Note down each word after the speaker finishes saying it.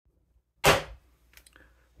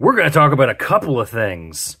we're going to talk about a couple of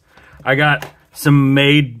things. I got some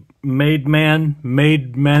Mademens.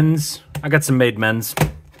 I got some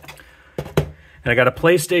Mademens. And I got a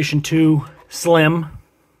PlayStation 2 Slim.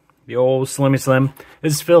 The old Slimmy Slim.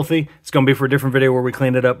 It's filthy. It's going to be for a different video where we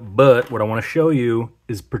clean it up. But what I want to show you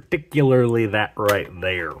is particularly that right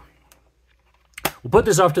there. We'll put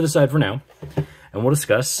this off to the side for now. And we'll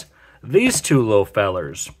discuss these two little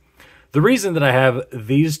fellers. The reason that I have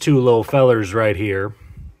these two little fellers right here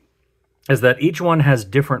is that each one has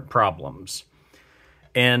different problems.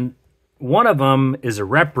 And one of them is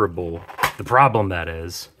irreparable, the problem that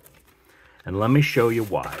is. And let me show you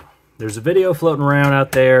why. There's a video floating around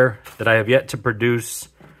out there that I have yet to produce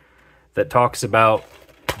that talks about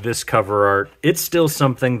this cover art. It's still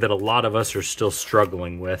something that a lot of us are still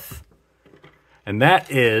struggling with. And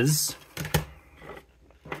that is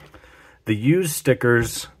the used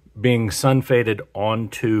stickers being sun faded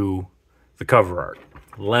onto the cover art.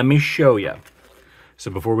 Let me show you.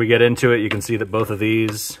 So before we get into it, you can see that both of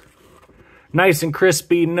these nice and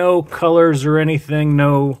crispy, no colors or anything,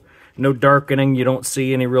 no darkening. You don't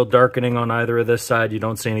see any real darkening on either of this side. You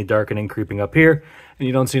don't see any darkening creeping up here, and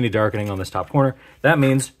you don't see any darkening on this top corner. That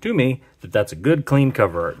means, to me, that that's a good, clean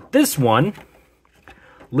cover art. This one,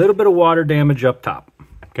 little bit of water damage up top,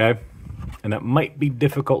 okay? And that might be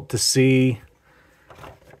difficult to see,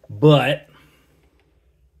 but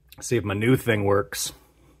see if my new thing works.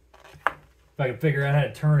 If I can figure out how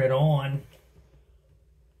to turn it on.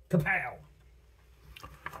 Kapow!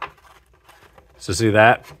 So see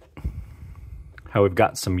that? How we've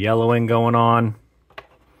got some yellowing going on.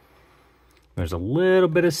 There's a little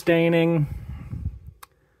bit of staining.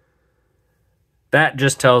 That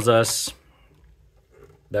just tells us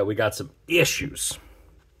that we got some issues.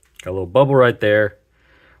 Got a little bubble right there.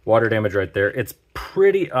 Water damage right there. It's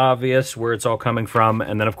pretty obvious where it's all coming from.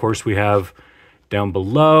 And then, of course, we have down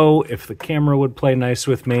below, if the camera would play nice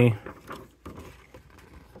with me,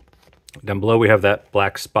 down below we have that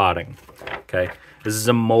black spotting. Okay, this is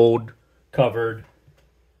a mold covered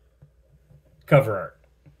cover art,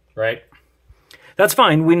 right? That's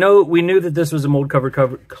fine. We knew that this was a mold covered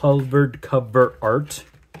cover art.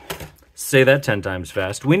 Say that 10 times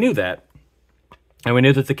fast. We knew that. And we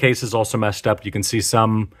knew that the case is also messed up. You can see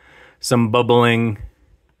some bubbling,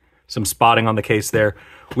 some spotting on the case there.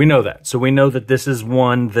 We know that. So we know that this is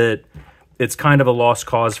one that it's kind of a lost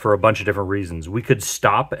cause for a bunch of different reasons. We could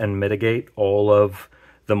stop and mitigate all of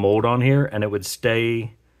the mold on here and it would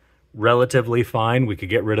stay relatively fine. We could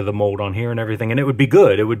get rid of the mold on here and everything and it would be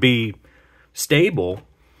good. It would be stable,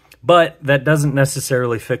 but that doesn't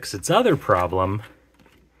necessarily fix its other problem,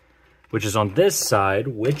 which is on this side,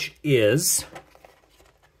 which is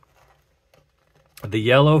the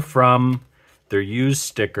yellow from their used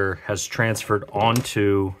sticker has transferred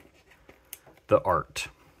onto the art.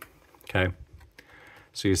 Okay,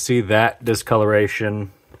 so you see that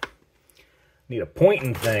discoloration. Need a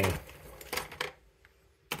pointing thing.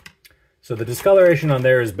 So the discoloration on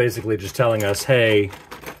there is basically just telling us, hey,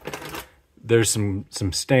 there's some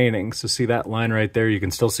staining. So see that line right there? You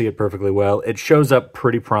can still see it perfectly well. It shows up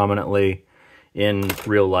pretty prominently in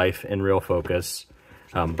real life, in real focus.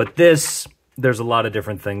 But this, there's a lot of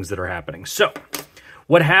different things that are happening. So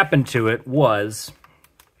what happened to it was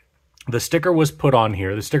the sticker was put on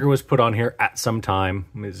here. The sticker was put on here at some time.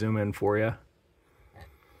 Let me zoom in for you.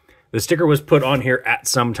 The sticker was put on here at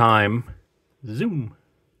some time. Zoom.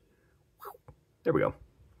 There we go.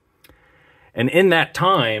 And in that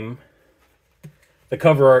time, the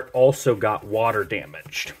cover art also got water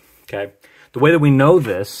damaged. Okay. The way that we know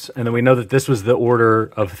this, and then we know that this was the order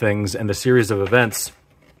of things and the series of events,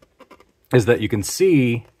 is that you can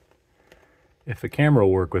see, if the camera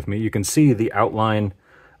will work with me, you can see the outline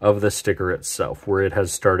of the sticker itself, where it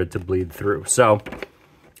has started to bleed through. So,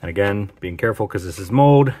 and again, being careful because this is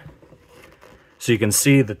mold. So you can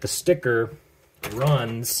see that the sticker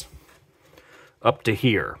runs up to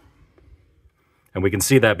here. And we can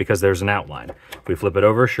see that because there's an outline. If we flip it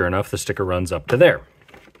over, sure enough, the sticker runs up to there.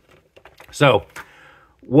 So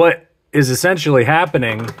what is essentially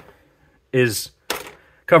happening is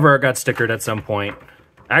cover art got stickered at some point.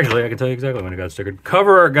 Actually, I can tell you exactly when it got stickered.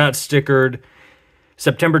 Cover art got stickered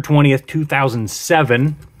September 20th,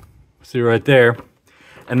 2007. See right there.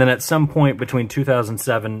 And then at some point between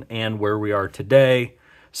 2007 and where we are today,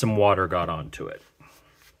 some water got onto it.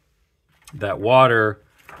 That water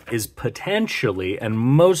is potentially and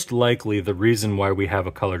most likely the reason why we have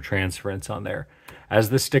a color transference on there. As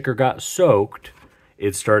the sticker got soaked,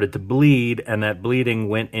 it started to bleed, and that bleeding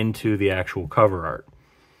went into the actual cover art.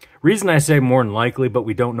 Reason I say more than likely, but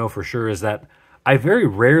we don't know for sure, is that I very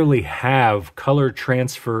rarely have color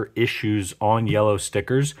transfer issues on yellow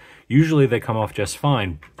stickers. Usually they come off just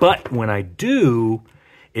fine. But when I do,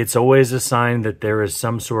 it's always a sign that there is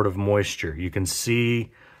some sort of moisture. You can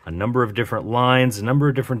see a number of different lines, a number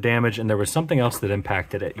of different damage, and there was something else that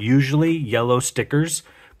impacted it. Usually yellow stickers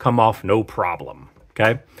come off no problem,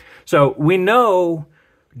 okay? So we know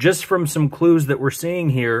just from some clues that we're seeing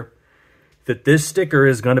here that this sticker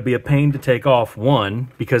is going to be a pain to take off.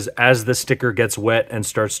 One, because as the sticker gets wet and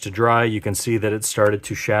starts to dry, you can see that it started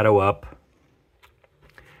to shadow up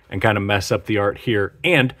and kind of mess up the art here.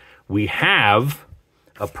 And we have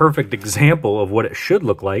a perfect example of what it should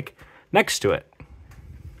look like next to it.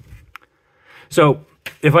 So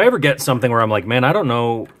if I ever get something where I'm like, man, I don't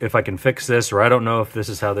know if I can fix this, or I don't know if this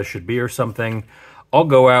is how this should be or something, I'll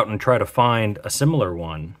go out and try to find a similar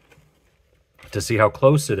one to see how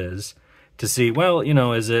close it is, to see, well, you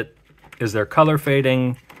know, is there color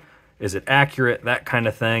fading? Is it accurate? That kind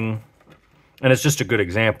of thing. And it's just a good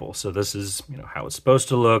example. So this is, you know, how it's supposed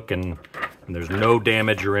to look, and there's no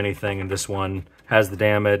damage or anything, and this one has the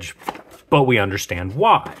damage, but we understand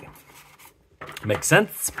why. Makes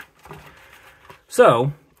sense?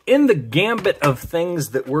 So, in the gambit of things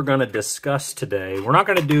that we're going to discuss today, we're not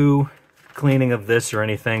going to do cleaning of this or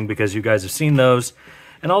anything because you guys have seen those,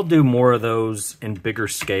 and I'll do more of those in bigger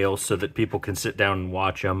scale so that people can sit down and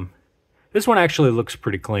watch them. This one actually looks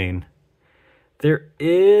pretty clean. There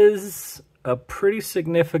is a pretty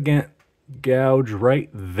significant gouge right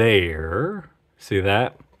there. See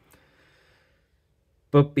that?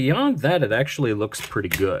 But beyond that, it actually looks pretty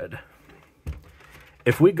good.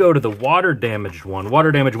 If we go to the water damaged one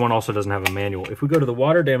also doesn't have a manual. If we go to the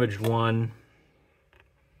water damaged one,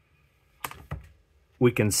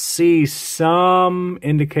 we can see some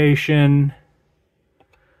indication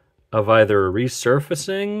of either a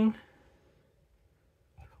resurfacing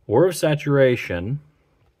or of saturation.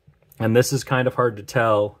 And this is kind of hard to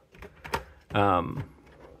tell. I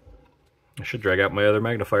should drag out my other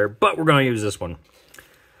magnifier, but we're going to use this one.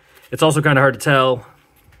 It's also kind of hard to tell.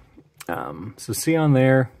 So see on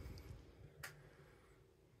there,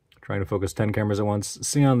 trying to focus 10 cameras at once.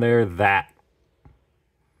 See on there that.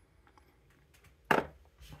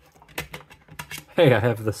 Hey, I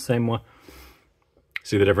have the same one.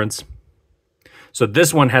 See the difference? So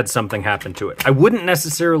this one had something happen to it. I wouldn't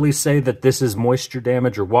necessarily say that this is moisture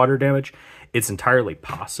damage or water damage. It's entirely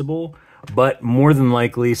possible, but more than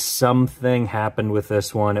likely something happened with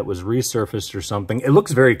this one. It was resurfaced or something. It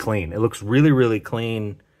looks very clean. It looks really, really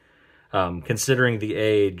clean. Considering the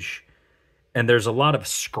age, and there's a lot of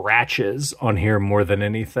scratches on here more than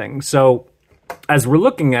anything. So as we're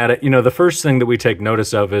looking at it, you know, the first thing that we take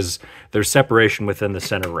notice of is there's separation within the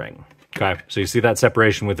center ring. Okay, so you see that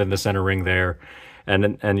separation within the center ring there,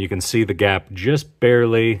 and you can see the gap just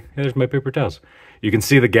barely. There's my paper towels. You can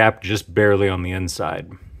see the gap just barely on the inside.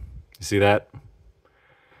 You see that?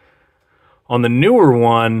 On the newer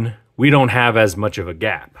one, we don't have as much of a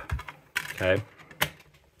gap. Okay.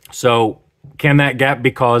 So, can that gap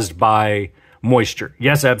be caused by moisture?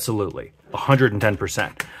 Yes, absolutely.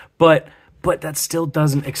 110%. But that still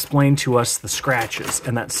doesn't explain to us the scratches,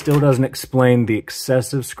 and that still doesn't explain the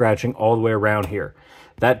excessive scratching all the way around here.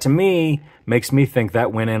 That, to me, makes me think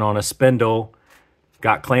that went in on a spindle,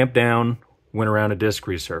 got clamped down, went around a disc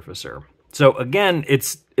resurfacer. So, again,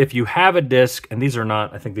 it's if you have a disc, and these are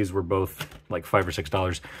not, I think these were both like $5 or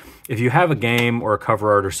 $6. If you have a game or a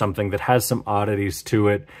cover art or something that has some oddities to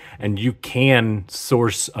it, and you can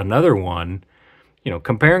source another one, you know,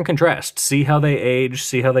 compare and contrast. See how they age,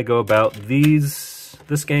 see how they go about. This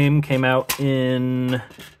game came out in,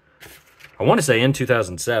 I want to say in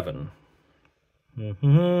 2007. Can't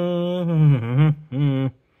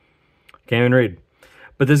even read.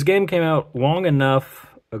 But this game came out long enough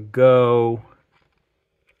ago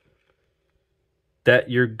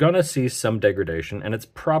that you're gonna see some degradation, and it's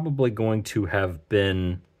probably going to have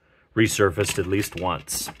been resurfaced at least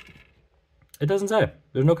once. It doesn't say.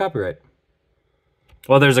 There's no copyright.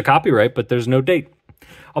 Well, there's a copyright, but there's no date.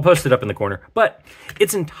 I'll post it up in the corner. But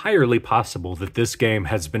it's entirely possible that this game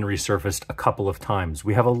has been resurfaced a couple of times.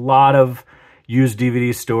 We have a lot of used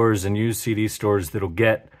DVD stores and used CD stores that'll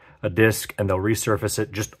get a disc and they'll resurface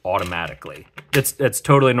it just automatically. It's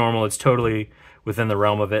totally normal. It's totally within the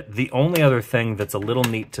realm of it. The only other thing that's a little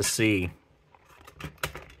neat to see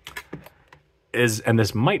is, and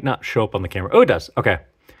this might not show up on the camera. Oh, it does. Okay.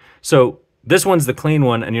 So this one's the clean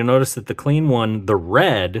one, and you'll notice that the clean one, the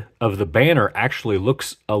red of the banner actually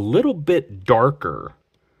looks a little bit darker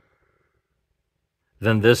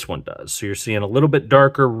than this one does. So you're seeing a little bit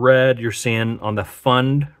darker red. You're seeing on the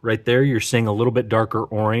fund right there, you're seeing a little bit darker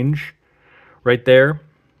orange right there.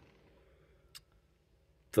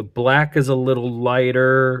 The black is a little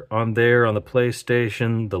lighter on there on the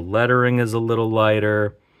PlayStation. The lettering is a little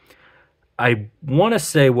lighter. I want to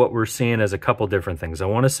say what we're seeing is a couple different things. I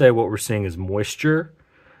want to say what we're seeing is moisture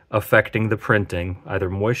affecting the printing, either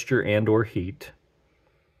moisture and or heat,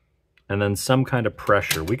 and then some kind of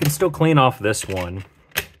pressure. We can still clean off this one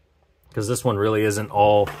because this one really isn't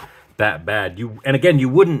all that bad. And again, you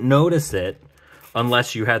wouldn't notice it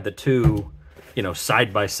unless you had the two, you know,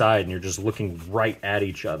 side by side and you're just looking right at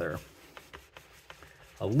each other.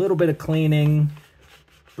 A little bit of cleaning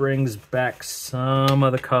brings back some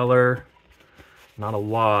of the color, not a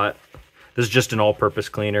lot. This is just an all-purpose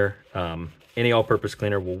cleaner. Any all-purpose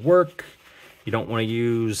cleaner will work. You don't want to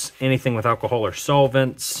use anything with alcohol or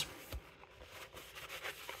solvents.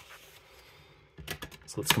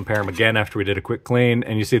 So let's compare them again after we did a quick clean.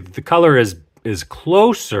 And you see that the color is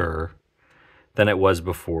closer than it was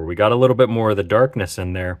before. We got a little bit more of the darkness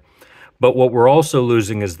in there. But what we're also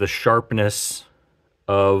losing is the sharpness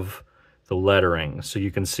of the lettering. So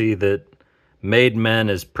you can see that Mademen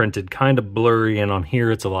is printed kind of blurry, and on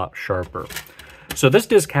here it's a lot sharper. So this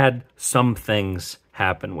disc had some things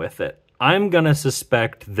happen with it. I'm gonna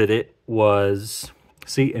suspect that it was,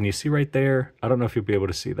 see, and you see right there, I don't know if you'll be able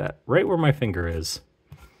to see that, right where my finger is.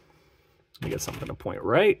 Let me get something to point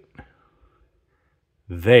right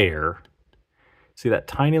there. See that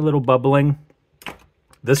tiny little bubbling?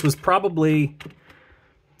 This was probably,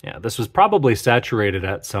 yeah, this was probably saturated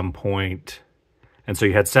at some point. And so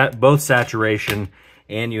you had both saturation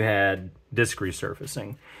and you had disc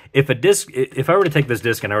resurfacing. If I were to take this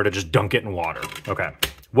disc and I were to just dunk it in water, okay,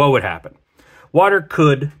 what would happen? Water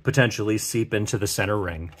could potentially seep into the center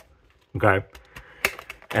ring, okay?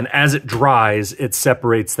 And as it dries, it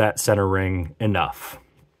separates that center ring enough.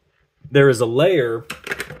 There is a layer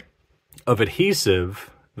of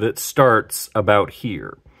adhesive that starts about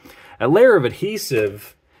here. A layer of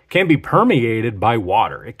adhesive can be permeated by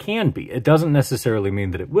water. It can be. It doesn't necessarily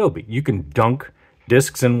mean that it will be. You can dunk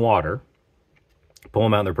discs in water, pull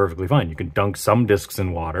them out, and they're perfectly fine. You can dunk some discs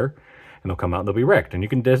in water, and they'll come out and they'll be wrecked. And you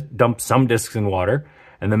can dump some discs in water,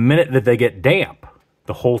 and the minute that they get damp,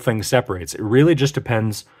 the whole thing separates. It really just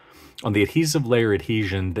depends on the adhesive layer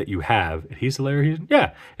adhesion that you have. Adhesive layer adhesion?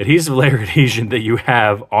 Yeah. Adhesive layer adhesion that you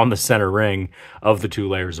have on the center ring of the two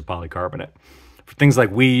layers of polycarbonate. For things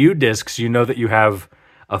like Wii U discs, you know that you have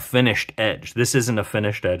a finished edge. This isn't a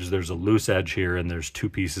finished edge. There's a loose edge here, and there's two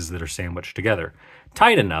pieces that are sandwiched together.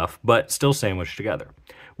 Tight enough, but still sandwiched together.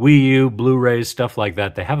 Wii U, Blu-rays, stuff like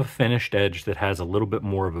that, they have a finished edge that has a little bit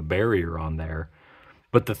more of a barrier on there.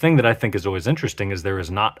 But the thing that I think is always interesting is there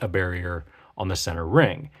is not a barrier on the center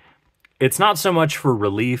ring. It's not so much for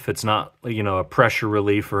relief. It's not, you know, a pressure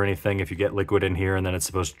relief or anything if you get liquid in here and then it's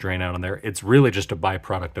supposed to drain out on there. It's really just a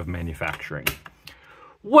byproduct of manufacturing.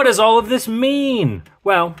 What does all of this mean?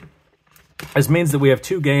 Well, this means that we have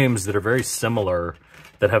two games that are very similar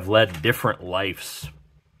that have led different lives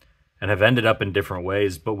and have ended up in different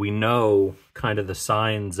ways, but we know kind of the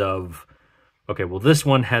signs of, okay, well, this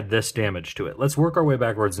one had this damage to it. Let's work our way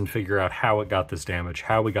backwards and figure out how it got this damage,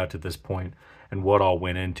 how we got to this point, and what all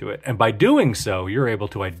went into it. And by doing so, you're able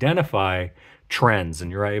to identify trends,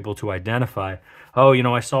 and you're able to identify, oh, you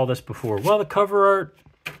know, I saw this before. Well, the cover art,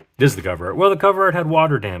 this is the cover art. Well, the cover art had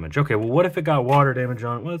water damage. Okay, well, what if it got water damage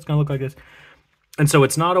on it? Well, it's going to look like this. And so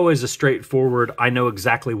it's not always a straightforward, I know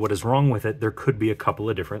exactly what is wrong with it. There could be a couple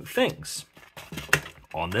of different things.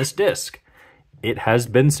 On this disc, it has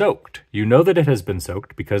been soaked. You know that it has been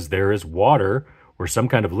soaked because there is water or some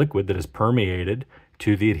kind of liquid that is permeated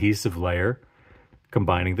to the adhesive layer,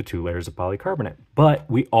 combining the two layers of polycarbonate. But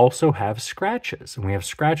we also have scratches, and we have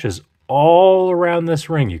scratches all around this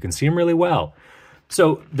ring. You can see them really well.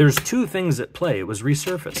 So there's two things at play. It was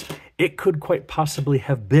resurfaced. It could quite possibly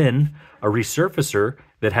have been a resurfacer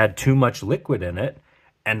that had too much liquid in it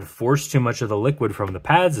and forced too much of the liquid from the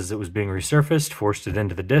pads as it was being resurfaced, forced it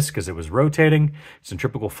into the disc as it was rotating.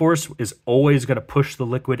 Centrifugal force is always going to push the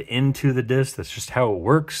liquid into the disc. That's just how it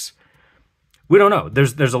works. We don't know.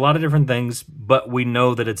 There's a lot of different things, but we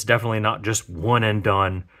know that it's definitely not just one and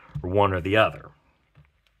done or one or the other.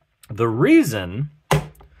 The reason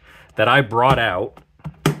that I brought out,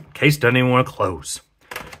 case doesn't even want to close.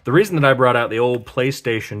 The reason that I brought out the old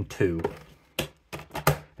PlayStation 2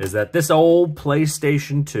 is that this old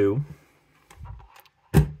PlayStation 2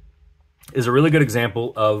 is a really good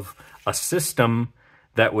example of a system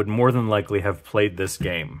that would more than likely have played this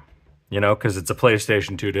game. You know, because it's a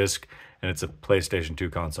PlayStation 2 disc and it's a PlayStation 2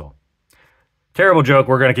 console. Terrible joke.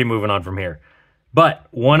 We're going to keep moving on from here. But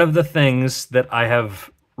one of the things that I have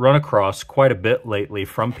run across quite a bit lately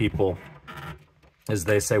from people is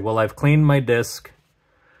they say, well, I've cleaned my disc,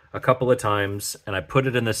 a couple of times and I put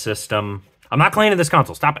it in the system. I'm not cleaning this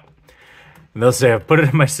console, stop it. And they'll say I've put it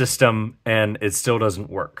in my system and it still doesn't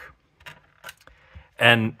work.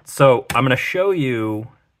 And so I'm going to show you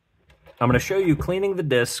cleaning the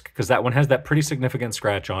disc, because that one has that pretty significant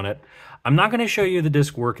scratch on it. I'm not going to show you the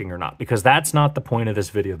disc working or not, because that's not the point of this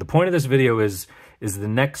video. The point of this video is the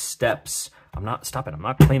next steps. Stop it, I'm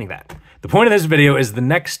not cleaning that. The point of this video is the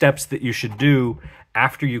next steps that you should do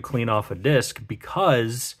after you clean off a disc,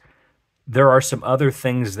 because there are some other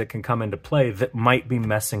things that can come into play that might be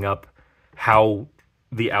messing up how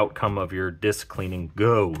the outcome of your disc cleaning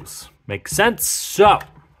goes. Make sense? So,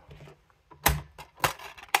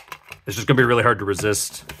 it's just going to be really hard to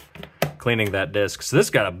resist cleaning that disc. So this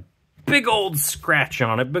got a big old scratch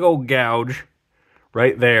on it, big old gouge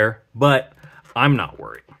right there, but I'm not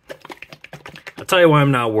worried. I'll tell you why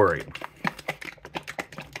I'm not worried.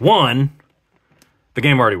 One, the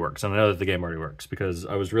game already works, and I know that the game already works because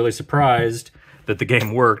I was really surprised that the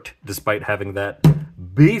game worked despite having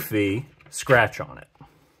that beefy scratch on it.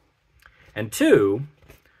 And two,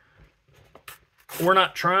 we're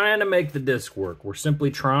not trying to make the disc work. We're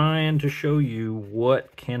simply trying to show you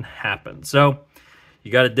what can happen. So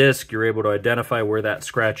you got a disc, you're able to identify where that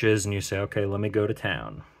scratch is, and you say, okay, let me go to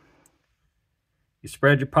town. You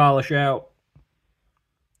spread your polish out.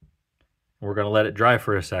 We're going to let it dry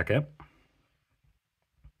for a second.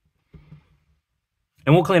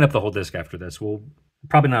 And we'll clean up the whole disc after this. We'll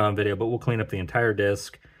probably not on video, but we'll clean up the entire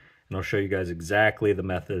disc, and I'll show you guys exactly the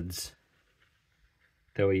methods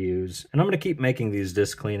that we use. And I'm going to keep making these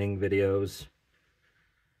disc cleaning videos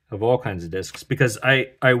of all kinds of discs, because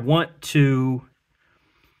I want to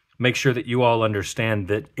make sure that you all understand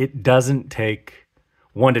that it doesn't take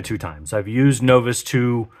 1 to 2 times. I've used Novus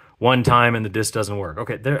 2 one time and the disc doesn't work.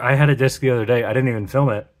 Okay, I had a disc the other day. I didn't even film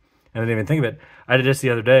it, and I didn't even think of it. I had a disc the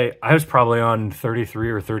other day. I was probably on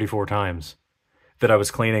 33 or 34 times that I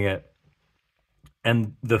was cleaning it.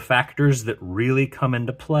 And the factors that really come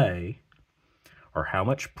into play are how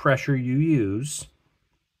much pressure you use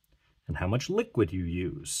and how much liquid you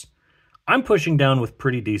use. I'm pushing down with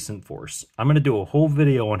pretty decent force. I'm going to do a whole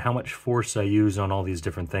video on how much force I use on all these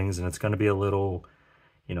different things, and it's going to be a little,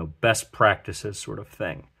 best practices sort of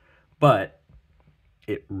thing. But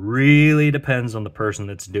it really depends on the person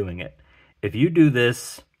that's doing it. If you do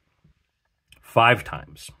this 5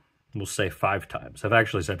 times, we'll say 5 times. I've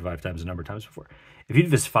actually said 5 times a number of times before. If you do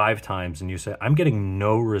this 5 times and you say, I'm getting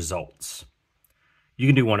no results, you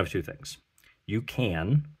can do one of 2 things. You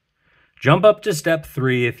can jump up to step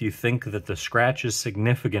 3 if you think that the scratch is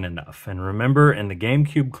significant enough. And remember, in the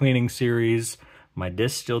GameCube cleaning series, my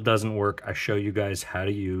disc still doesn't work. I show you guys how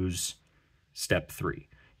to use step 3.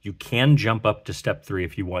 You can jump up to step 3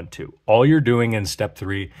 if you want to. All you're doing in step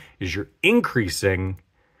 3 is you're increasing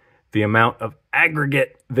the amount of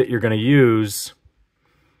aggregate that you're going to use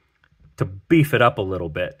to beef it up a little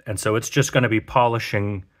bit. And so it's just going to be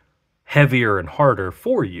polishing heavier and harder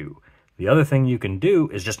for you. The other thing you can do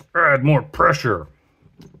is just add more pressure,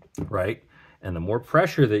 right? And the more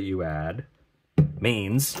pressure that you add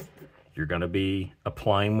means you're going to be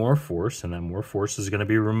applying more force, and then more force is going to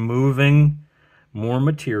be removing more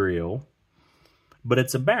material, but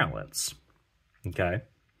it's a balance, okay?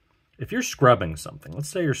 If you're scrubbing something, let's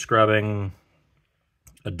say you're scrubbing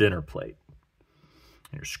a dinner plate,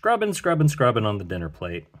 and you're scrubbing on the dinner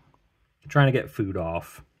plate, trying to get food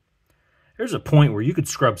off. There's a point where you could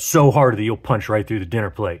scrub so hard that you'll punch right through the dinner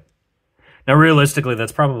plate. Now, realistically,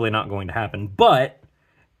 that's probably not going to happen, but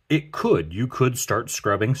it could. You could start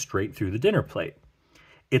scrubbing straight through the dinner plate.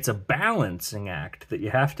 It's a balancing act that you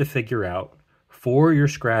have to figure out for your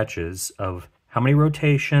scratches of how many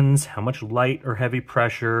rotations, how much light or heavy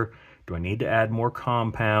pressure, do I need to add more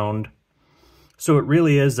compound? So it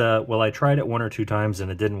really is well, I tried it 1 or 2 times and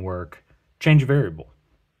it didn't work. Change variable.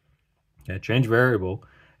 Okay, change variable.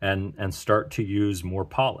 And start to use more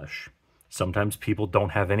polish. Sometimes people don't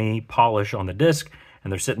have any polish on the disc,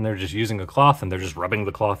 and they're sitting there just using a cloth, and they're just rubbing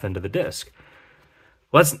the cloth into the disc.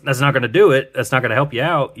 Well, that's not going to do it. That's not going to help you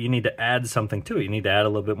out. You need to add something to it. You need to add a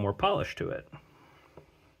little bit more polish to it.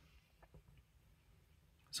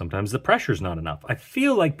 Sometimes the pressure's not enough. I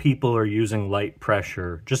feel like people are using light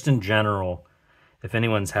pressure, just in general. If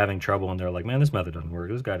anyone's having trouble and they're like, man, this method doesn't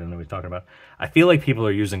work, this guy doesn't know what he's talking about, I feel like people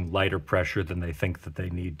are using lighter pressure than they think that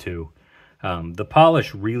they need to. The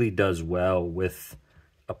polish really does well with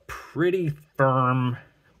a pretty firm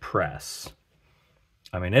press.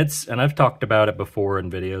 I mean, and I've talked about it before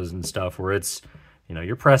in videos and stuff, where it's,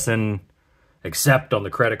 you're pressing accept on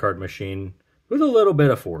the credit card machine with a little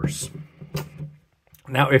bit of force.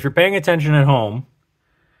 Now, if you're paying attention at home,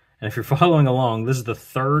 and if you're following along, this is the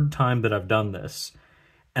 3rd time that I've done this.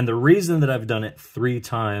 And the reason that I've done it 3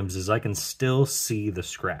 times is I can still see the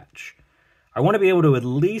scratch. I want to be able to at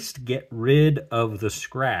least get rid of the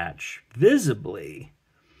scratch visibly,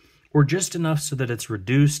 or just enough so that it's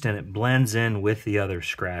reduced and it blends in with the other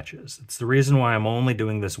scratches. It's the reason why I'm only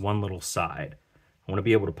doing this one little side. I want to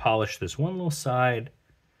be able to polish this one little side.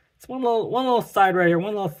 It's one little side right here,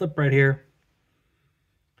 one little flip right here,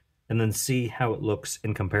 and then see how it looks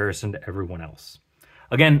in comparison to everyone else.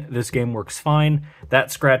 Again, this game works fine.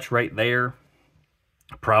 That scratch right there,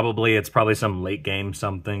 it's probably some late game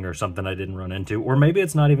something or something I didn't run into, or maybe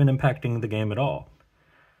it's not even impacting the game at all.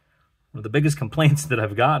 One of the biggest complaints that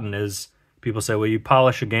I've gotten is people say, well, you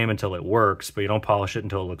polish a game until it works, but you don't polish it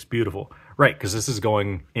until it looks beautiful. Right, because this is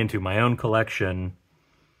going into my own collection.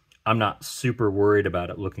 I'm not super worried about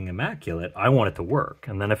it looking immaculate. I want it to work.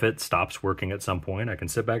 And then if it stops working at some point, I can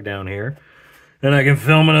sit back down here and I can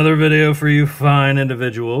film another video for you fine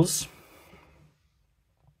individuals.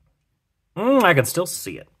 I can still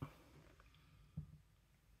see it.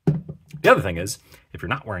 The other thing is, if you're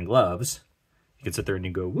not wearing gloves, you can sit there and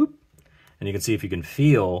you go whoop, and you can see if you can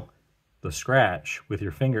feel the scratch with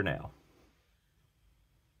your fingernail.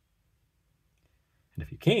 And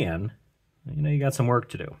if you can, you know you got some work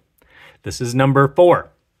to do. This is number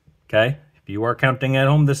 4, okay? If you are counting at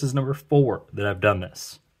home, this is number 4 that I've done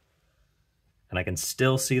this. And I can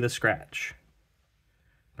still see the scratch.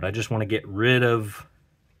 But I just want to get rid of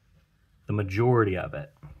the majority of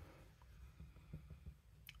it.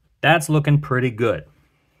 That's looking pretty good.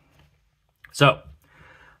 So,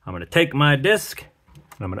 I'm going to take my disc,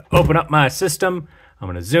 and I'm going to open up my system. I'm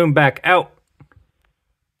going to zoom back out.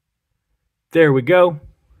 There we go.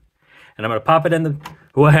 And I'm going to pop it in the...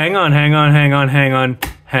 Well, hang on.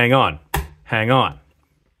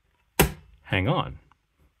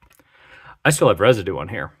 I still have residue on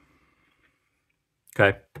here.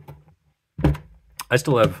 Okay. I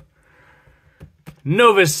still have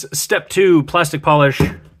Novus Step 2 plastic polish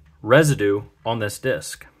residue on this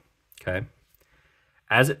disc. Okay.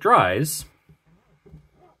 As it dries,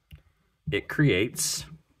 it creates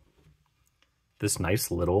this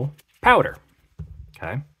nice little powder.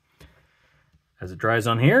 Okay. As it dries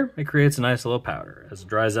on here, it creates a nice little powder. As it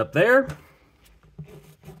dries up there,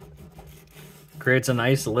 it creates a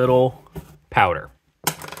nice little powder.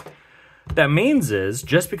 That means is,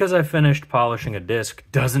 just because I finished polishing a disc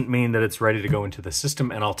doesn't mean that it's ready to go into the system,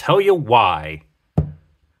 and I'll tell you why.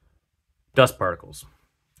 Dust particles.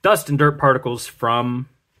 Dust and dirt particles from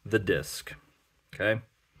the disc. Okay?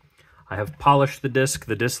 I have polished the disc.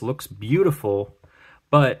 The disc looks beautiful,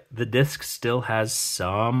 but the disc still has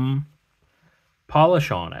some polish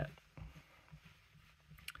on it.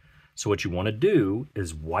 So what you want to do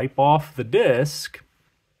is wipe off the disc,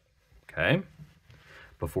 okay,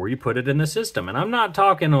 before you put it in the system. And I'm not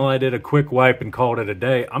talking, oh, I did a quick wipe and called it a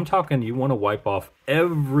day. I'm talking you want to wipe off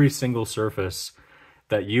every single surface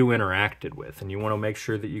that you interacted with, and you want to make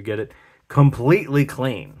sure that you get it completely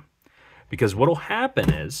clean. Because what'll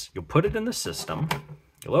happen is you'll put it in the system,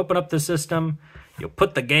 you'll open up the system, you'll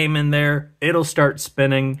put the game in there, it'll start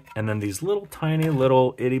spinning, and then these little tiny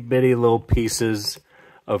little itty bitty little pieces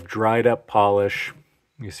of dried up polish,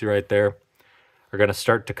 you see right there, are going to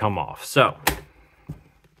start to come off. So,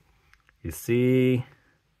 you see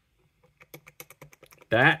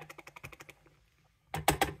that?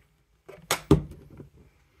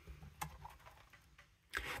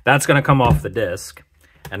 That's going to come off the disc.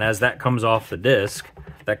 And as that comes off the disc,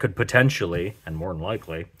 that could potentially, and more than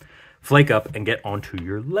likely, flake up and get onto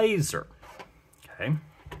your laser. Okay?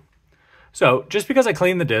 So, just because I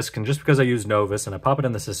clean the disc, and just because I use Novus, and I pop it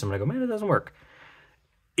in the system, and I go, man, it doesn't work,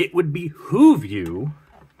 it would behoove you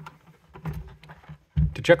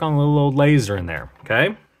to check on the little old laser in there,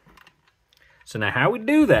 okay? So now how we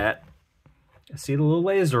do that, I see the little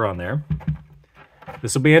laser on there.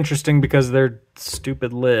 This will be interesting because of their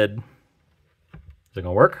stupid lid. Is it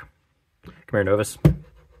gonna work? Come here, Novus.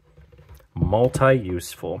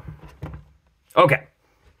 Multi-useful. Okay.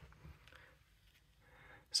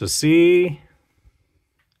 So see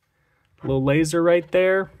a little laser right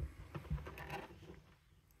there?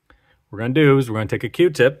 What we're gonna do is we're gonna take a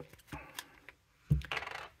Q-tip.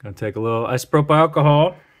 Gonna take a little isopropyl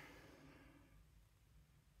alcohol.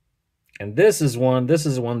 And this is one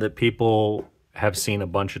that people have seen a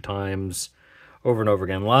bunch of times over and over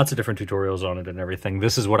again. Lots of different tutorials on it and everything.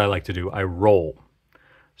 This is what I like to do. I roll.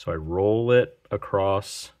 So I roll it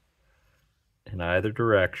across in either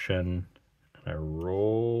direction. And I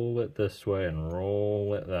roll it this way and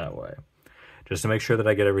roll it that way. Just to make sure that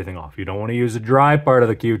I get everything off. You don't want to use a dry part of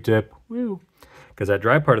the Q-tip. Woo! Because that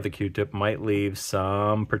dry part of the Q-tip might leave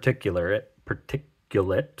some particulate,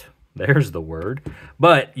 There's the word.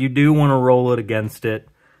 But you do want to roll it against it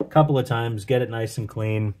a couple of times, get it nice and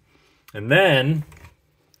clean. And then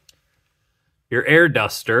your air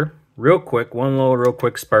duster, real quick, one little real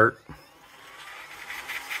quick spurt.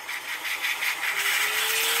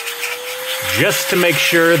 Just to make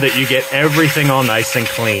sure that you get everything all nice and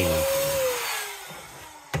clean.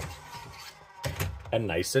 And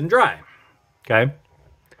nice and dry. Okay?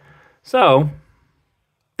 So,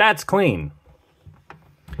 that's clean.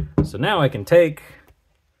 So now I can take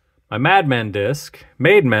my Mademen disc,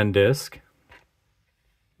 Mademen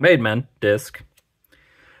disc,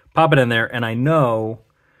 pop it in there, and I know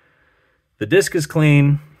the disc is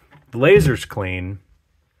clean, the laser's clean.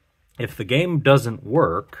 If the game doesn't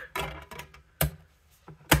work,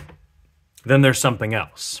 then there's something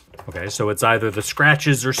else. Okay, so it's either the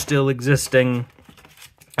scratches are still existing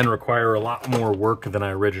and require a lot more work than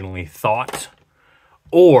I originally thought,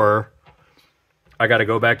 or I got to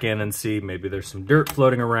go back in and see maybe there's some dirt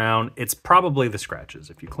floating around. It's probably the scratches.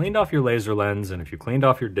 If you cleaned off your laser lens and if you cleaned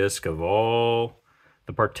off your disc of all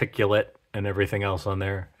the particulate and everything else on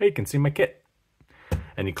there, hey, you can see my kit.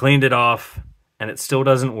 And you cleaned it off and it still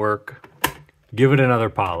doesn't work, give it another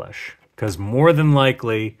polish, because more than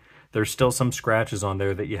likely there's still some scratches on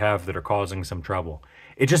there that you have that are causing some trouble.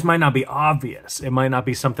 It just might not be obvious. It might not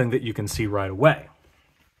be something that you can see right away.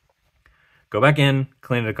 Go back in,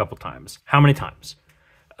 clean it a couple times. How many times?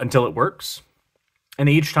 Until it works. And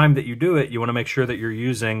each time that you do it, you want to make sure that you're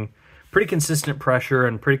using pretty consistent pressure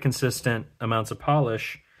and pretty consistent amounts of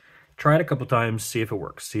polish. Try it a couple times, see if it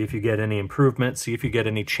works. See if you get any improvement, see if you get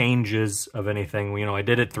any changes of anything. You know, I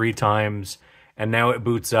did it 3 times, and now it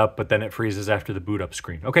boots up, but then it freezes after the boot up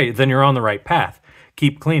screen. Okay, then you're on the right path.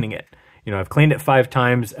 Keep cleaning it. You know, I've cleaned it 5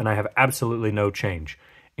 times, and I have absolutely no change.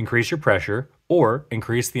 Increase your pressure, or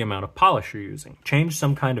increase the amount of polish you're using. Change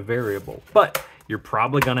some kind of variable, but you're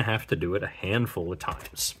probably gonna have to do it a handful of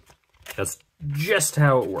times. That's just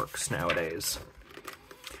how it works nowadays.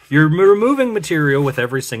 You're removing material with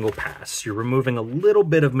every single pass. You're removing a little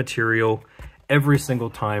bit of material every single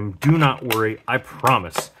time. Do not worry, I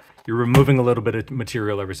promise. You're removing a little bit of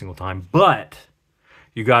material every single time, but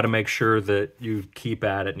you got to make sure that you keep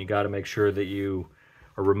at it, and you got to make sure that you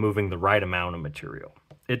are removing the right amount of material.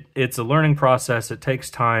 It's a learning process. It takes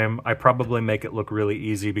time. I probably make it look really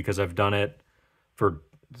easy because I've done it for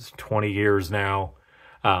 20 years now.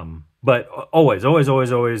 But always,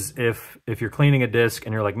 if you're cleaning a disc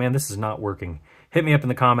and you're like, man, this is not working, hit me up in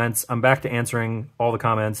the comments. I'm back to answering all the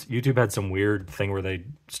comments. YouTube had some weird thing where they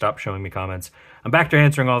stopped showing me comments. I'm back to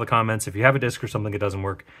answering all the comments. If you have a disc or something that doesn't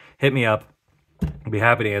work, hit me up. I'll be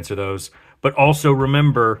happy to answer those. But also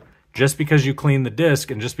remember, just because you clean the disc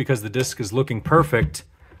and just because the disc is looking perfect,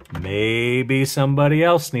 maybe somebody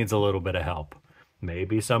else needs a little bit of help.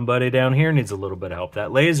 Maybe somebody down here needs a little bit of help.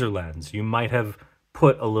 That laser lens, you might have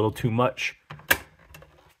put a little too much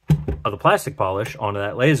of the plastic polish onto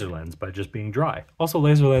that laser lens by just being dry. Also,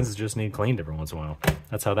 laser lenses just need cleaned every once in a while.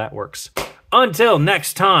 That's how that works. Until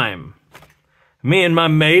next time, me and my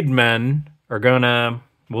Mademen are gonna...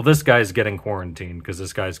 Well, this guy's getting quarantined because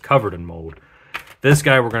this guy's covered in mold. This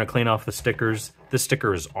guy, we're going to clean off the stickers. This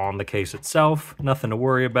sticker is on the case itself. Nothing to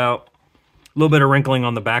worry about. A little bit of wrinkling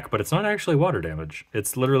on the back, but it's not actually water damage.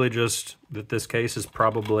 It's literally just that this case has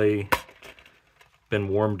probably been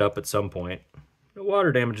warmed up at some point. No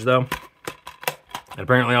water damage, though. And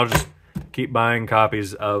apparently I'll just keep buying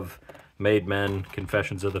copies of Mademen,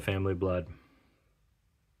 Confessions of the Family Blood.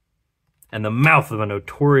 And the mouth of a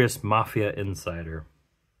notorious mafia insider.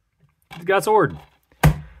 Got sword.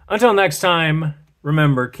 Until next time,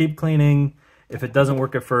 remember, keep cleaning. If it doesn't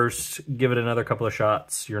work at first, give it another couple of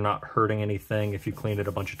shots. You're not hurting anything if you clean it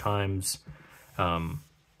a bunch of times.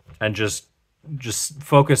 And just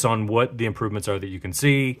focus on what the improvements are that you can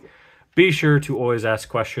see. Be sure to always ask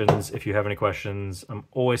questions if you have any questions. I'm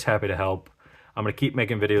always happy to help. I'm going to keep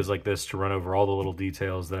making videos like this to run over all the little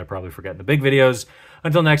details that I probably forget in the big videos.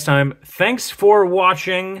 Until next time, thanks for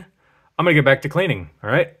watching. I'm going to get back to cleaning, all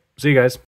right? See you guys.